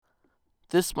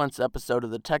This month's episode of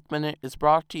the Tech Minute is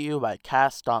brought to you by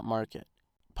Cast.Market.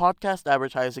 Podcast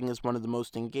advertising is one of the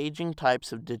most engaging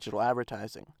types of digital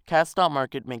advertising.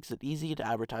 Cast.Market makes it easy to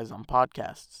advertise on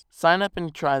podcasts. Sign up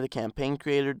and try the campaign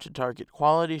creator to target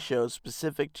quality shows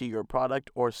specific to your product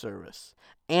or service.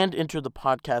 And enter the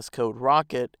podcast code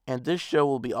ROCKET, and this show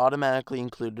will be automatically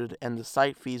included and the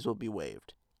site fees will be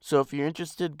waived. So if you're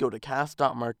interested, go to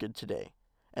Cast.Market today.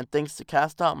 And thanks to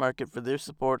Cast.Market for their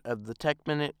support of the Tech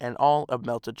Minute and all of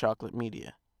Melted Chocolate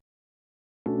Media.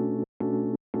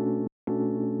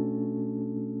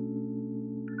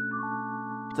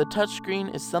 The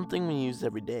touchscreen is something we use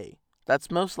every day. That's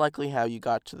most likely how you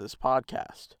got to this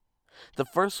podcast. The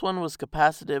first one was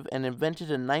capacitive and invented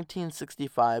in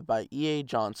 1965 by E.A.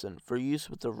 Johnson for use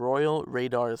with the Royal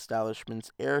Radar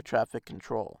Establishment's air traffic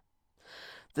control.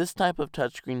 This type of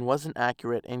touchscreen wasn't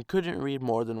accurate and couldn't read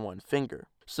more than one finger.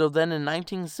 So then in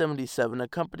 1977, a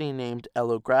company named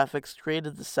Elo Graphics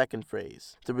created the second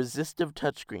phrase, the resistive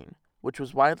touchscreen, which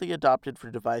was widely adopted for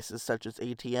devices such as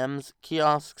ATMs,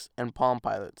 kiosks, and Palm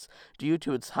Pilots due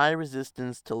to its high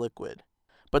resistance to liquid.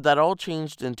 But that all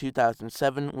changed in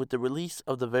 2007 with the release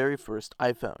of the very first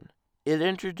iPhone. It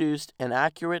introduced an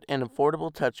accurate and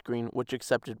affordable touchscreen which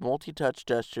accepted multi-touch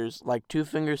gestures like 2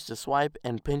 fingers to swipe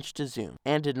and pinch to zoom,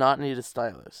 and did not need a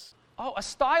stylus. Oh, a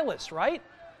stylus, right?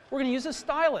 We're going to use a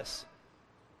stylus.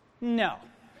 No.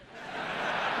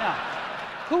 No.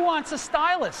 Who wants a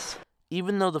stylus?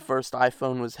 Even though the first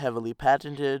iPhone was heavily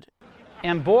patented,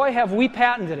 and boy, have we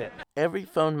patented it. Every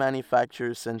phone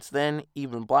manufacturer since then,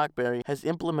 even BlackBerry, has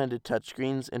implemented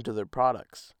touchscreens into their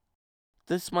products.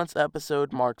 This month's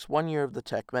episode marks 1 year of the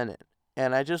Tech Minute,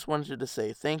 and I just wanted to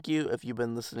say thank you if you've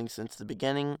been listening since the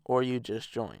beginning or you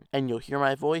just joined, and you'll hear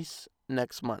my voice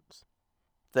next month.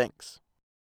 Thanks.